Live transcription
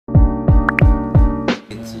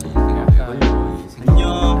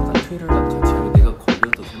트레일러랑 같이 하면 내가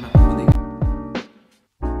걸려도 설마 보내.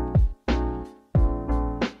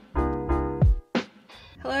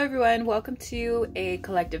 Hello everyone, welcome to a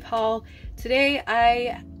collective haul. Today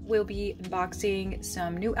I will be unboxing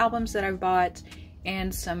some new albums that I've bought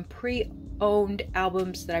and some pre-owned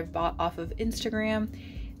albums that I've bought off of Instagram.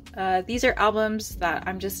 These are albums that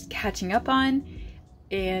I'm just catching up on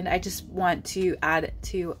and I just want to add it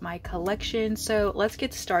to my collection. So let's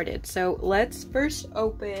get started. So let's first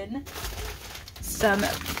open some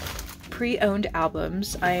pre-owned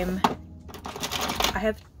albums. I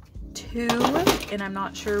have two and I'm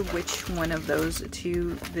not sure which one of those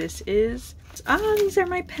two this is. These are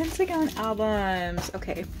my Pentagon albums.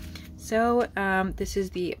 Okay, so this is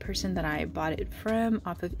the person that I bought it from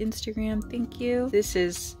off of Instagram. Thank you. This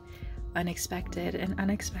is an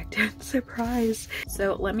unexpected surprise.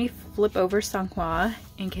 So let me flip over Sanghwa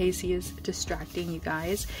in case he is distracting you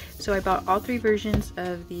guys. So I bought all three versions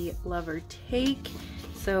of the Love or Take.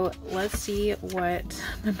 So let's see what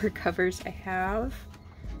number covers I have.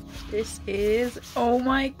 This is, oh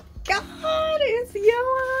my god, it's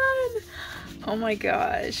Yeon! Oh my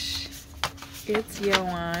gosh, it's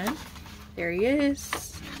Yeon. There he is.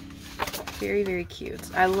 Very, very cute.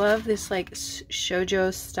 I love this like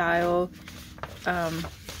shoujo style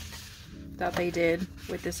that they did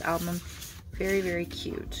with this album. Very, very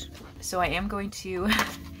cute. So I am going to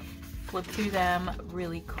flip through them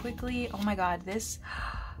really quickly. Oh my god, this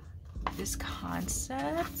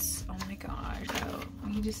concept. Oh my gosh. So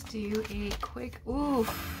let me just do a quick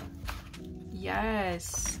oof.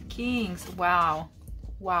 Yes, Kings. Wow.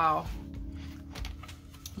 Wow.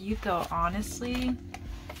 Yuto, honestly,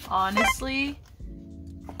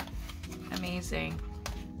 amazing.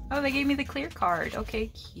 Oh, they gave me the clear card. Okay,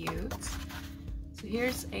 cute. So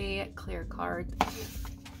here's a clear card.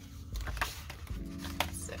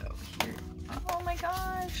 So here, oh my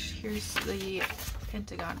gosh, here's the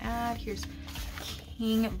Pentagon ad. Here's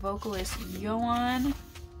King vocalist Yeon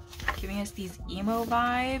giving us these emo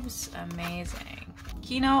vibes. Amazing.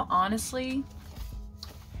 Kino, honestly,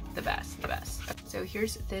 the best. So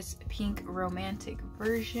here's this pink romantic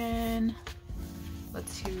version.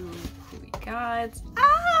 Let's see who we got.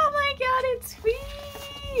 Oh my god, it's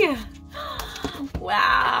Hui!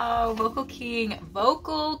 Wow, Vocal King,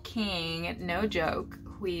 no joke.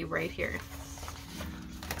 Hui right here.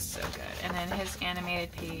 So good. And then his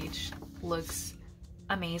animated page looks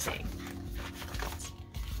amazing.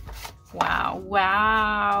 Wow.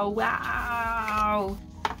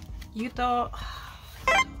 Yuto,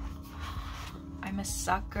 I'm a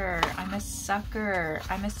sucker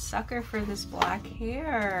for this black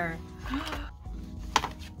hair.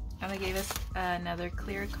 And they gave us another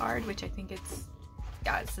clear card, which I think it's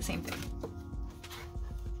the same thing.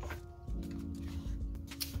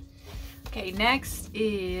 Okay, next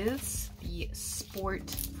is the sport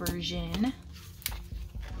version.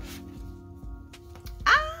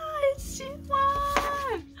 It's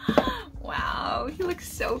Jinwon! Wow, he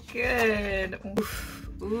looks so good.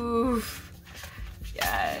 Oof.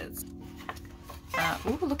 Yes.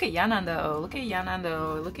 Ooh, look at Yanando. Look at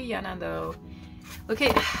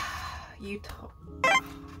Yuto.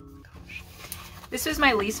 Gosh. This was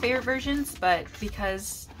my least favorite versions, but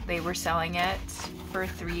because they were selling it for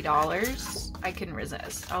 $3, I couldn't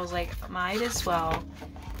resist. I was like, might as well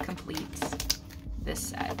complete this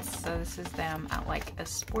set. So this is them at like a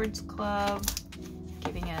sports club,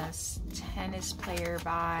 giving us tennis player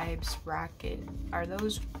vibes. Racket. Are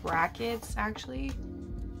those rackets actually?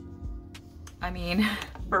 I mean,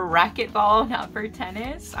 for racquetball, not for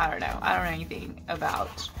tennis. I don't know anything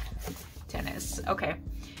about tennis. Okay,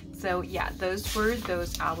 so yeah, those were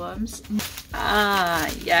those albums.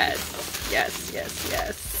 Yes.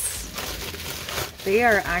 They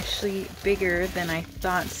are actually bigger than I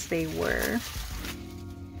thought they were.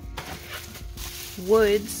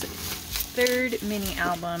 Woodz third mini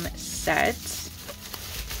album set,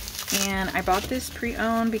 and I bought this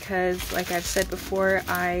pre-owned because, like I've said before,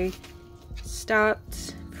 I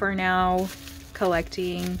stopped for now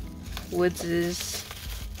collecting Woodz's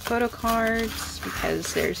photo cards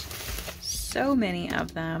because there's so many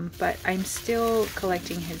of them, but I'm still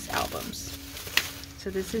collecting his albums.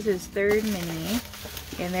 So this is his third mini,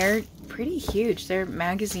 and they're pretty huge. They're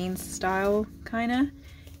magazine style kinda.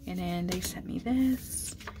 And then they sent me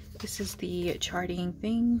this. This is the charting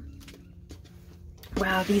thing.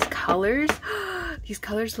 Wow, these colors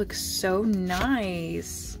look so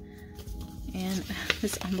nice. And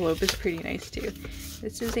this envelope is pretty nice too.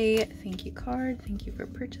 This is a thank you card. Thank you for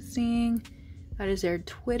purchasing. That is their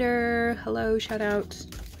Twitter. Hello, shout out.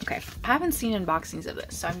 Okay, I haven't seen unboxings of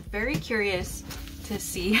this, so I'm very curious to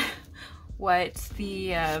see what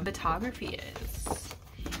the photography is.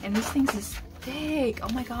 And these things is thick. Oh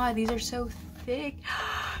my god, these are so thick.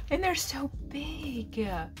 And they're so big.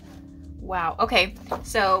 Wow. Okay,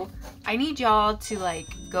 so I need y'all to like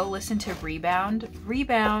go listen to Rebound.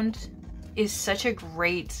 Rebound is such a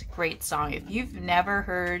great song. If you've never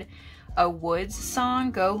heard a Woodz song,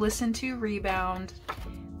 go listen to Rebound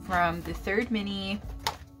from the third mini.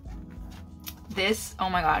 This, oh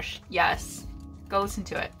my gosh, yes. Go listen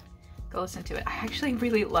to it. Go listen to it. I actually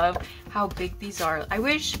really love how big these are. I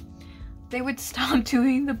wish they would stop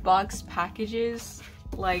doing the box packages,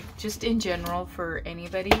 like just in general for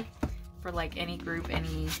anybody, for like any group,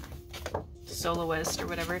 any soloist or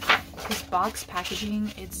whatever, because box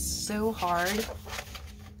packaging, it's so hard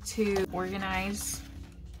to organize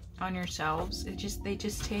on yourselves. They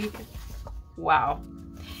just take, wow,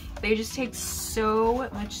 they just take so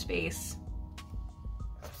much space.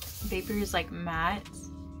 Paper is like matte.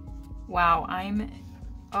 Wow,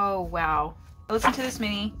 oh wow. Listen to this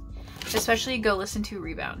mini, especially go listen to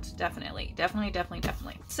Rebound. Definitely.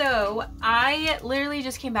 So I literally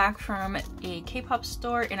just came back from a K-pop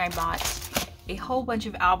store and I bought a whole bunch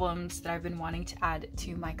of albums that I've been wanting to add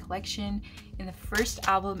to my collection. And the first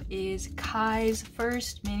album is Kai's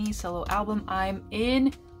first mini solo album. I'm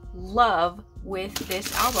in love with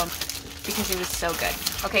this album because it was so good.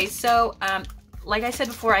 Okay, so like I said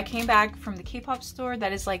before, I came back from the K-pop store.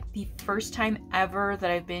 That is like the first time ever that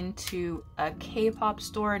I've been to a K-pop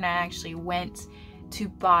store and I actually went to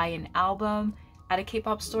buy an album at a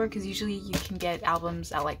K-pop store, because usually you can get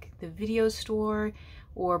albums at like the video store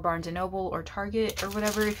or Barnes & Noble or Target or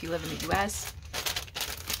whatever if you live in the US.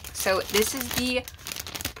 So this is the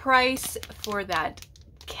price for that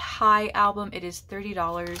Kai album. It is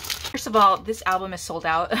 $30. First of all, this album is sold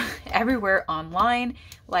out everywhere online.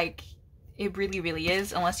 Like, it really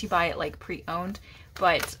is, unless you buy it like pre-owned.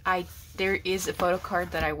 But there is a photo card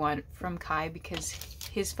that I want from Kai, because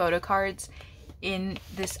his photo cards in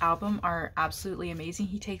this album are absolutely amazing.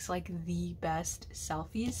 He takes like the best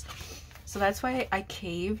selfies. So that's why I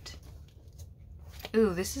caved.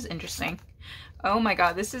 Ooh, this is interesting. Oh my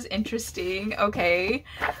god, this is interesting. Okay,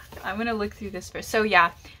 I'm gonna look through this first. So yeah,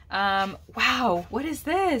 wow, what is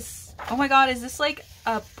this? Oh my god, is this like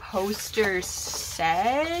a poster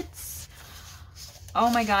set? Oh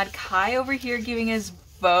my god, Kai over here giving us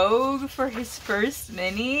Vogue for his first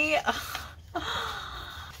mini.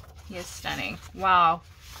 He is stunning. Wow.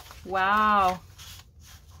 Wow.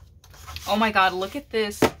 Oh my god, look at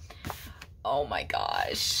this. Oh my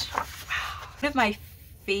gosh. Wow. One of my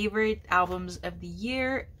favorite albums of the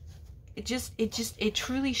year. It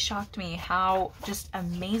truly shocked me how just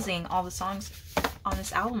amazing all the songs on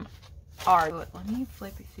this album are. Let me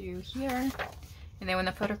flip it through here. And then when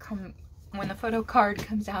the photo card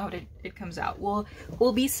comes out, it comes out.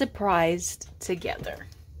 We'll be surprised together.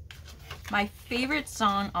 My favorite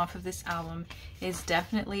song off of this album is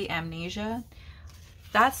definitely Amnesia.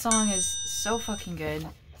 That song is so fucking good.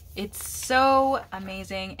 It's so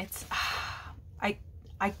amazing. It's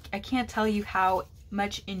I can't tell you how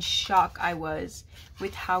much in shock I was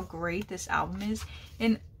with how great this album is.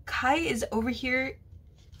 And Kai is over here.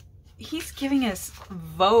 He's giving us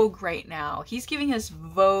Vogue right now. He's giving us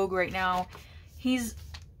Vogue right now. He's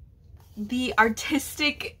the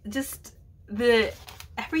artistic, just the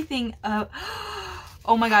everything of,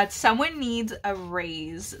 oh my god, someone needs a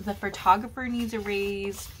raise. The photographer needs a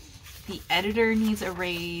raise. The editor needs a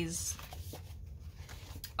raise.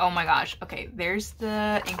 Oh my gosh. Okay, there's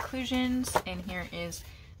the inclusions and here is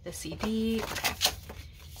the CD. Okay,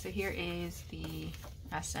 so here is the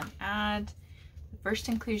SM ad. First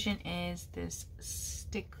inclusion is this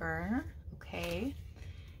sticker, okay,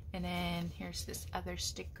 and then here's this other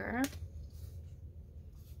sticker,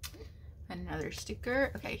 another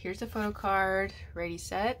sticker. Okay, here's a photo card, ready,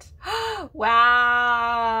 set.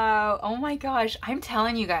 Wow, oh my gosh, I'm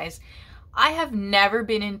telling you guys, I have never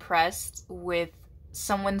been impressed with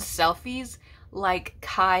someone's selfies like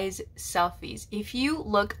Kai's selfies. If you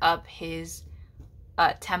look up his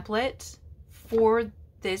template for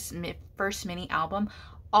this first mini album,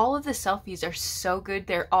 all of the selfies are so good.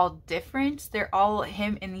 They're all different. They're all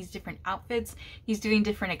him in these different outfits. He's doing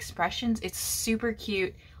different expressions. It's super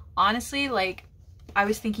cute. Honestly, like, I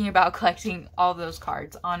was thinking about collecting all those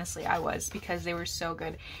cards. Honestly, I was, because they were so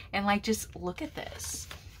good. And like, just look at this.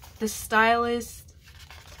 The stylist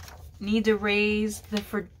needs a raise.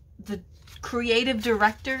 The creative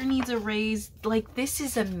director needs a raise. Like, this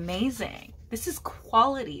is amazing. This is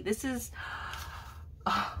quality. This is,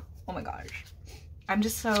 oh my gosh. I'm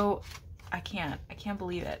just so, I can't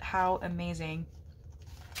believe it. How amazing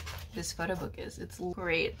this photo book is. It's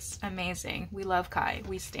great. It's amazing. We love Kai.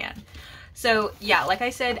 We stan. So yeah, like I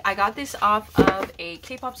said, I got this off of a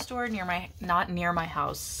K-pop store near my, not near my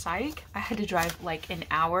house. Psych. I had to drive like an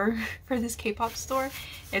hour for this K-pop store.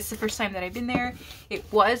 It's the first time that I've been there. It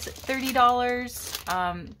was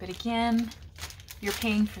 $30. But again, you're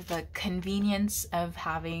paying for the convenience of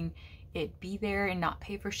having it be there and not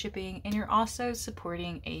pay for shipping, and you're also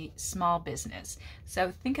supporting a small business.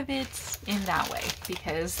 So think of it in that way,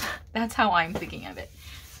 because that's how I'm thinking of it.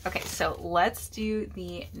 Okay, so let's do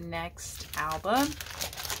the next album.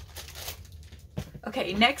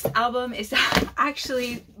 Okay, next album is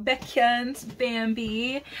actually Baekhyun's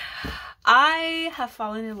Bambi. I have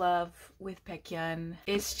fallen in love with Baekhyun.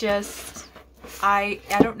 It's just, I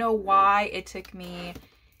don't know why it took me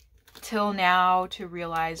till now to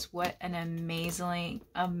realize what an amazing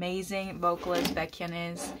vocalist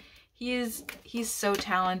Baekhyun is. He's so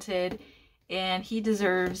talented, and he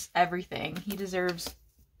deserves everything. He deserves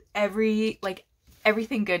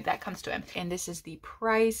everything good that comes to him. And this is the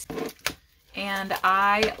price, and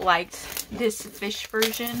I liked this fish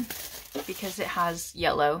version because it has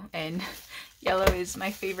yellow, and yellow is my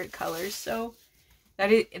favorite color, so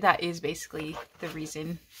that is basically the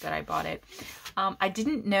reason that I bought it. I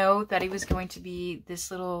didn't know that it was going to be this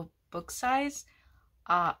little book size.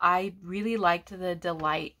 I really liked the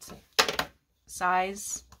Delight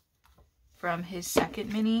size from his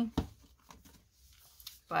second mini,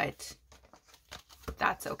 but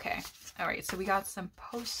that's okay. All right, so we got some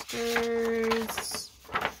posters.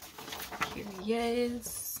 Here he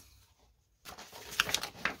is.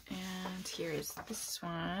 And here is this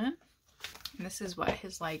one. And this is what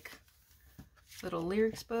his like little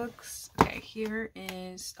lyrics books. Okay, here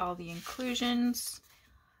is all the inclusions.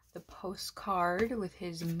 The postcard with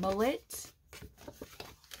his mullet.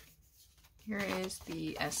 Here is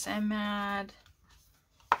the SM ad.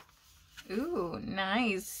 Ooh,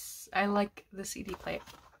 nice. I like the CD player.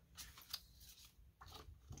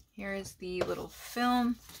 Here is the little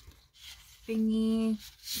film thingy.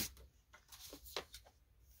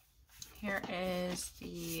 Here is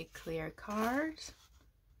the clear card.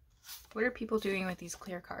 What are people doing with these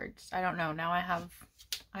clear cards? I don't know. Now I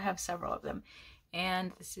have several of them.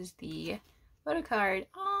 And this is the photo card.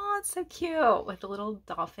 Oh, it's so cute with a little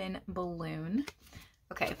dolphin balloon.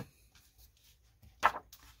 Okay.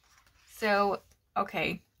 So,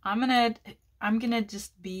 okay, I'm gonna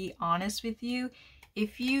just be honest with you.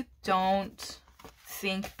 If you don't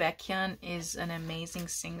think Baekhyun is an amazing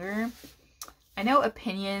singer, I know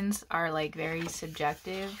opinions are like very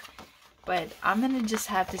subjective, but I'm gonna just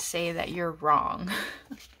have to say that you're wrong.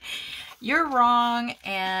 You're wrong,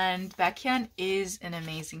 and Baekhyun is an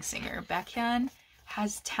amazing singer. Baekhyun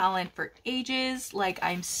has talent for ages. Like,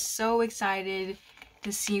 I'm so excited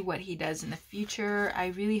to see what he does in the future. I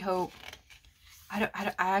really hope, I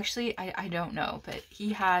don't know, but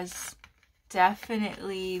he has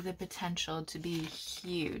definitely the potential to be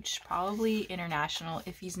huge, probably international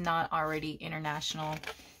if he's not already international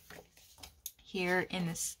here in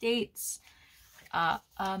the States.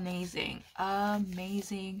 Amazing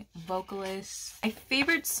vocalist. My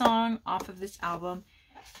favorite song off of this album,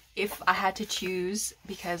 if I had to choose,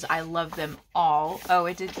 because I love them all. Oh,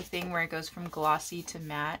 it did the thing where it goes from glossy to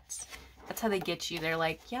matte. That's how they get you. They're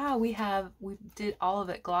like, yeah, we did all of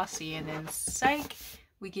it glossy, and then psych,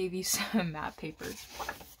 we gave you some matte paper.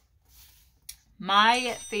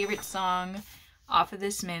 My favorite song off of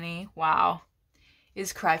this mini, wow,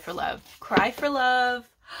 is Cry for Love. Cry for Love.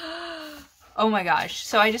 Oh my gosh.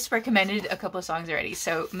 So I just recommended a couple of songs already.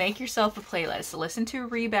 So make yourself a playlist. Listen to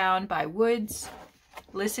Rebound by Woodz.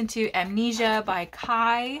 Listen to Amnesia by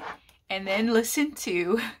Kai. And then listen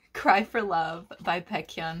to Cry for Love by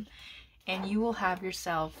Baekhyun. And you will have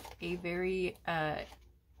yourself a very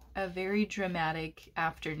dramatic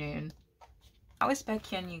afternoon. How is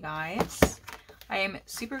Baekhyun, you guys? I am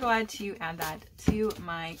super glad to add that to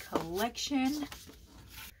my collection.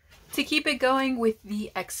 To keep it going with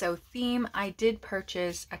the EXO theme, I did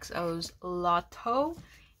purchase EXO's Lotto.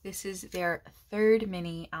 This is their third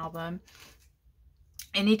mini album,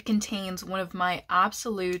 and it contains one of my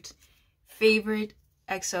absolute favorite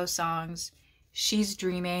EXO songs, She's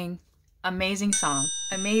Dreaming. Amazing song.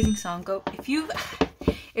 Amazing song. Go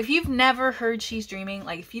if you've never heard She's Dreaming,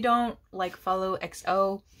 like if you don't like follow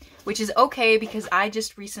EXO, which is okay because I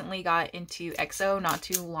just recently got into EXO not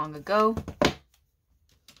too long ago.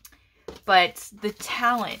 But the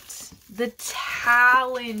talent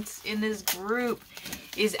in this group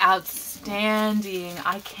is outstanding.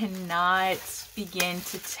 I cannot begin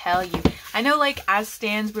to tell you. I know, like, as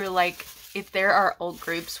stans, we're like, if there are old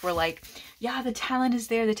groups, we're like, yeah, the talent is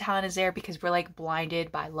there, the talent is there, because we're like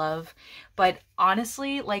blinded by love. But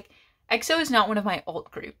honestly, like, EXO is not one of my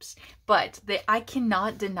old groups, but I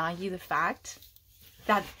cannot deny you the fact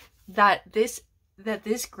that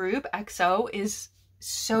this group, EXO, is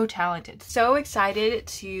so talented. So excited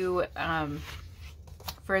to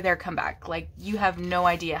for their comeback. Like, you have no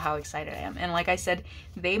idea how excited I am. And like I said,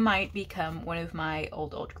 they might become one of my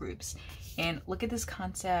old groups. And look at this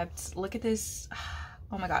concept. Look at this.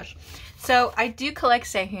 Oh my gosh. So I do collect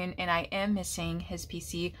Sehun, and I am missing his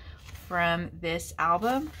PC from this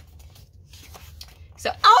album.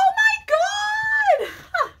 So, oh my god!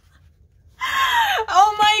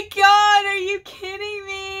 Oh my god, are you kidding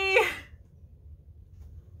me?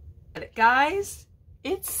 Guys,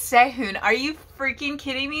 it's Sehun. Are you freaking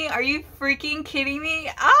kidding me? Are you freaking kidding me?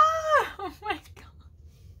 Ah! Oh my god.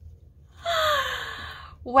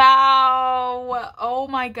 Wow. Oh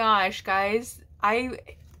my gosh, guys. I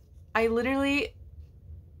literally,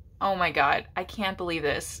 oh my god, I can't believe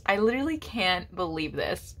this. I literally can't believe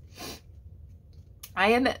this.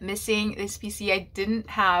 I am missing this PC. I didn't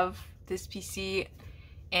have this PC,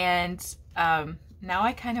 and now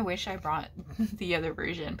I kind of wish I brought the other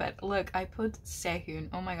version. But look, I put Sehun.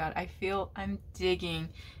 Oh my god, I feel I'm digging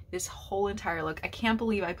this whole entire look. I can't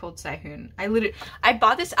believe I pulled Sehun. I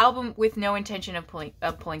bought this album with no intention of pulling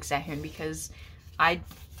Sehun, because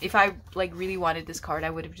if I like really wanted this card, I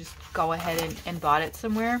would have just go ahead and bought it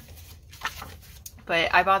somewhere.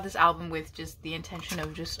 But I bought this album with just the intention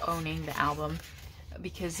of just owning the album,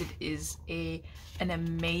 because it is an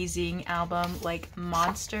amazing album. Like,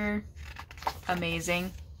 Monster,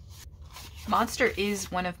 amazing. Monster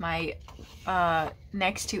is one of my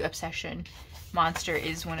next to Obsession. Monster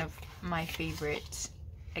is one of my favorite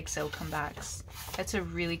EXO comebacks. That's a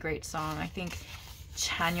really great song. I think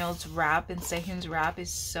Chanyeol's rap and Sehun's rap is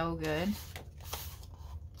so good.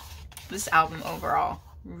 This album overall,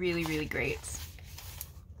 really, really great.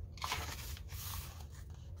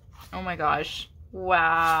 Oh my gosh.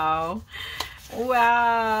 Wow.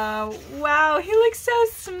 Wow. Wow. He looks so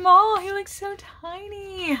small. He looks so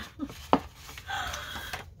tiny.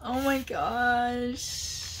 Oh my gosh.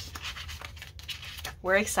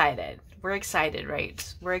 We're excited. We're excited, right?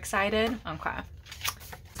 We're excited? Okay.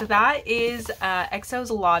 So that is EXO's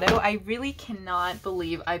Lotto. I really cannot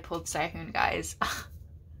believe I pulled Sehun, guys.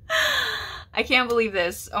 I can't believe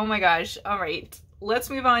this. Oh my gosh. All right. Let's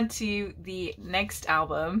move on to the next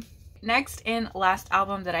album. Next and last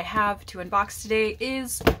album that I have to unbox today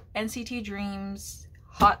is NCT Dream's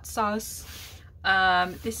Hot Sauce.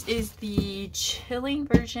 This is the chilling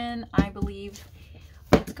version, I believe.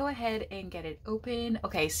 Let's go ahead and get it open.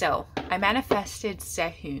 Okay, so I manifested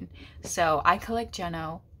Sehun. So I collect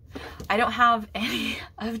Jeno. I don't have any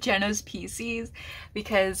of Jeno's PCs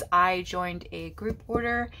because I joined a group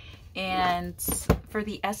order and for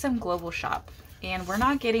the SM Global shop, and we're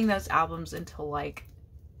not getting those albums until like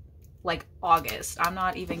August. I'm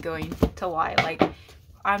not even going to lie. Like,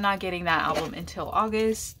 I'm not getting that album until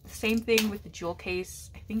August. Same thing with the jewel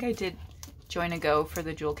case. I think I did join a go for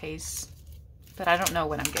the jewel case, but I don't know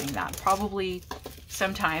when I'm getting that. Probably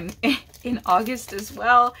sometime in August as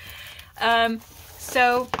well.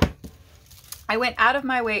 So I went out of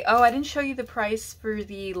my way. Oh, I didn't show you the price for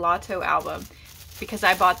the Lotto album because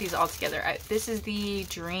I bought these all together. This is the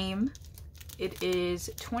Dream. It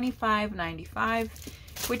is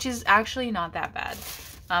 $25.95, which is actually not that bad.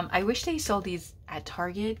 I wish they sold these at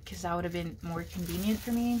Target because that would have been more convenient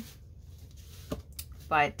for me.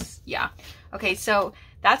 But yeah. Okay, so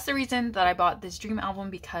that's the reason that I bought this Dream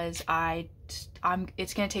album, because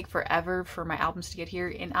it's gonna take forever for my albums to get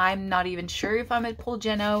here, and I'm not even sure if I'm gonna pull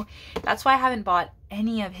Jeno. That's why I haven't bought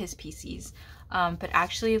any of his PCs. But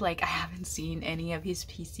actually, like, I haven't seen any of his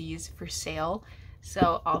PCs for sale.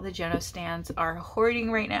 So all the Jeno stands are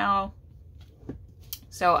hoarding right now.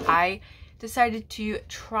 So I decided to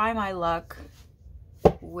try my luck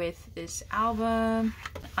with this album.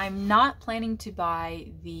 I'm not planning to buy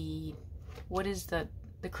the, what is the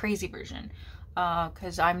crazy version,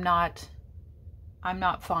 because I'm not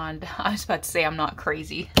fond, I was about to say I'm not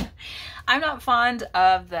crazy. I'm not fond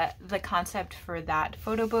of the concept for that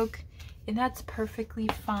photo book, and that's perfectly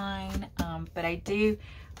fine. But I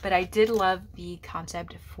did love the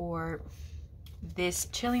concept for this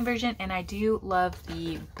chilling version, and I do love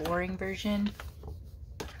the boring version,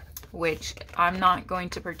 which I'm not going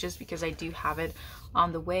to purchase because I do have it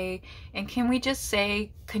on the way. And can we just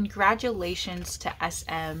say congratulations to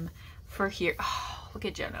SM for here. Oh, look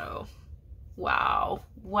at Jeno. Wow.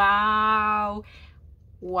 Wow.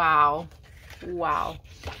 Wow. Wow.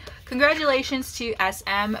 Congratulations to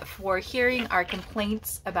SM for hearing our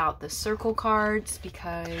complaints about the circle cards,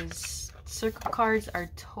 because circle cards are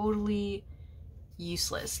totally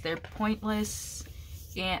useless. They're pointless,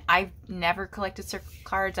 and I've never collected circle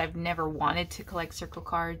cards. I've never wanted to collect circle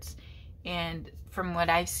cards, and from what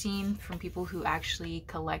I've seen from people who actually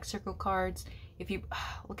collect circle cards, if you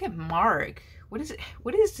look at Mark, what is it?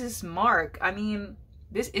 What is this Mark? I mean,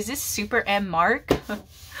 is this Super M Mark?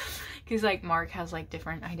 Because like Mark has like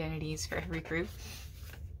different identities for every group.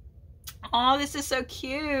 Oh, this is so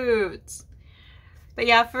cute. But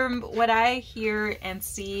yeah, from what I hear and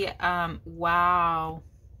see, wow,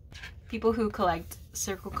 people who collect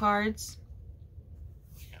circle cards,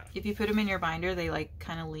 if you put them in your binder, they like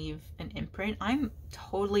kind of leave an imprint. I'm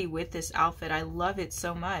totally with this outfit. I love it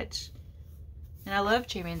so much. And I love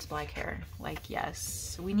Jaemin's black hair. Like,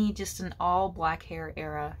 yes, we need just an all black hair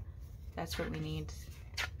era. That's what we need.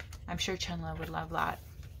 I'm sure Chunla would love that.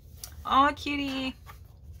 Oh, cutie.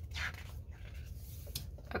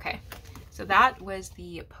 Okay, so that was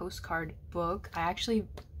the postcard book. I actually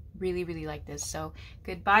really like this. So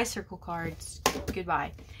goodbye circle cards,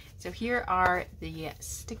 goodbye. So here are the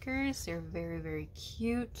stickers. They're very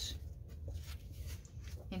cute.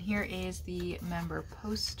 And here is the member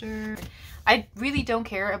poster. I really don't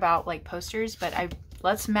care about like posters, but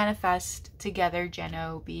let's manifest together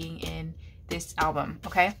Jeno being in this album,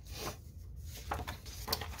 okay?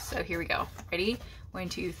 So here we go. Ready? 1,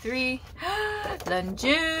 2, 3.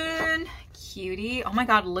 Lunjun, cutie. Oh my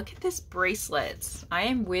god, look at this bracelet. I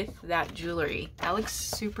am with that jewelry. That looks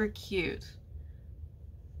super cute.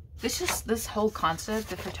 This whole concept,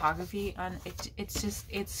 the photography on it,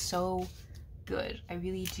 it's so good. I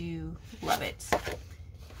really do love it.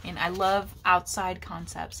 And I love outside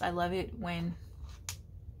concepts. I love it when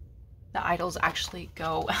the idols actually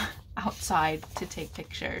go outside to take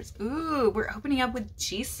pictures. Ooh, we're opening up with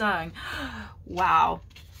Jisung. Wow.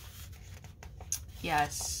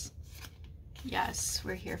 Yes. Yes,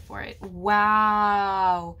 we're here for it.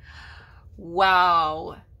 Wow.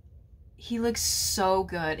 Wow. He looks so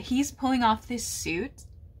good. He's pulling off this suit.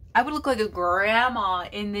 I would look like a grandma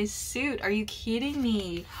in this suit. Are you kidding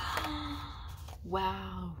me?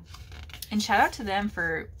 Wow. And shout out to them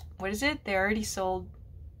for, what is it? They already sold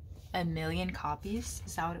 1 million copies.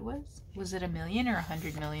 Is that what it was? Was it 1 million or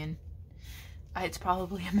 100 million? It's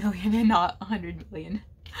probably 1 million and not 100 million.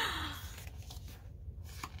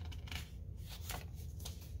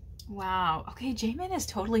 Wow. Okay, Jaemin is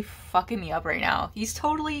totally fucking me up right now. He's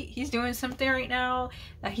doing something right now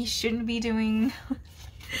that he shouldn't be doing.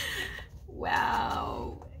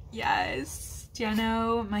 Wow. Yes.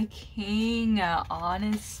 Jeno, my king.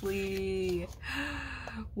 Honestly.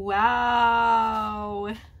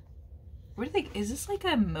 Wow. Where do they, is this like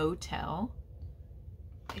a motel?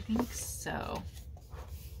 I think so.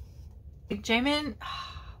 Like, Jaemin,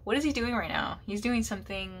 what is he doing right now? He's doing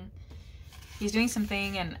something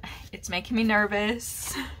and it's making me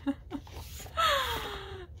nervous.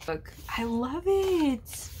 Look, I love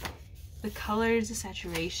it. The colors, the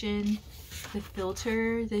saturation, the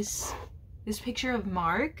filter, this picture of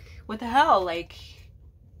Mark. What the hell? Like,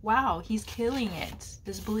 wow, he's killing it.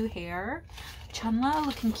 This blue hair. Chunla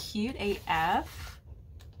looking cute AF.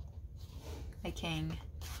 My king.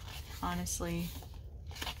 Honestly.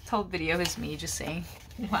 This whole video is me just saying,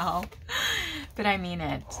 wow. But I mean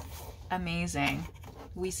it. Amazing.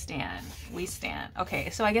 We stand. We stand. Okay,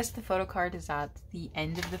 so I guess the photo card is at the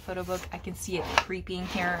end of the photo book. I can see it creeping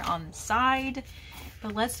here on the side.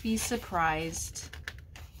 But let's be surprised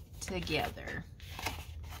together.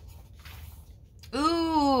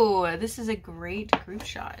 Ooh, this is a great group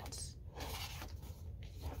shot.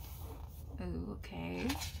 Ooh, okay.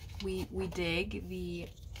 We dig the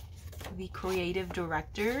creative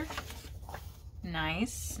director.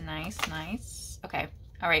 Nice. Okay.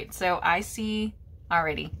 All right, so I see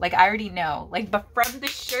already, like I already know, like, but from the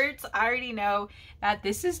shirts, I already know that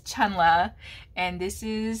this is Chunla and this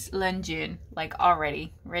is Lunjun, like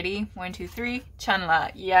already. Ready? 1, 2, 3.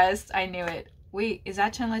 Chunla. Yes, I knew it. Wait, is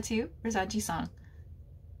that Chunla too? Or is that Jisung?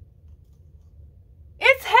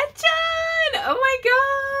 It's Haechan! Oh my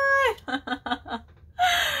god!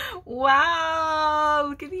 Wow,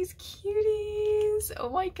 look at these cuties. Oh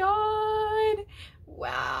my god.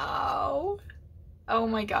 Wow. Oh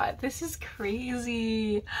my god, this is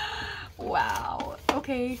crazy. Wow.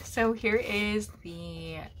 Okay, so here is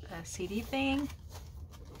the CD thing.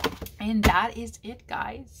 And that is it,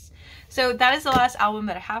 guys. So that is the last album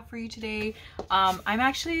that I have for you today. I'm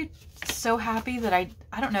actually so happy that I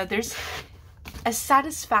don't know, a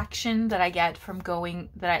satisfaction that I get from going,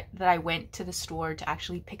 that I went to the store to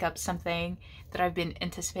actually pick up something that I've been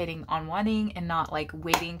anticipating on wanting and not like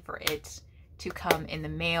waiting for it to come in the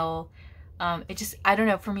mail. It just, I don't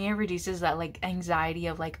know, for me it reduces that like anxiety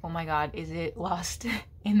of like, oh my god, is it lost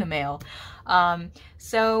in the mail?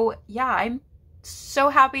 So yeah, I'm so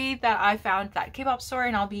happy that I found that K-pop store,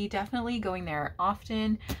 and I'll be definitely going there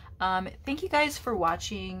often. Thank you guys for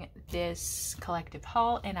watching this collective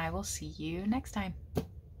haul, and I will see you next time.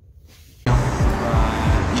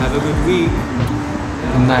 Have a good week.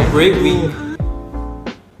 Good night. A great week.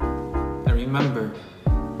 And remember,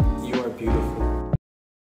 you are beautiful.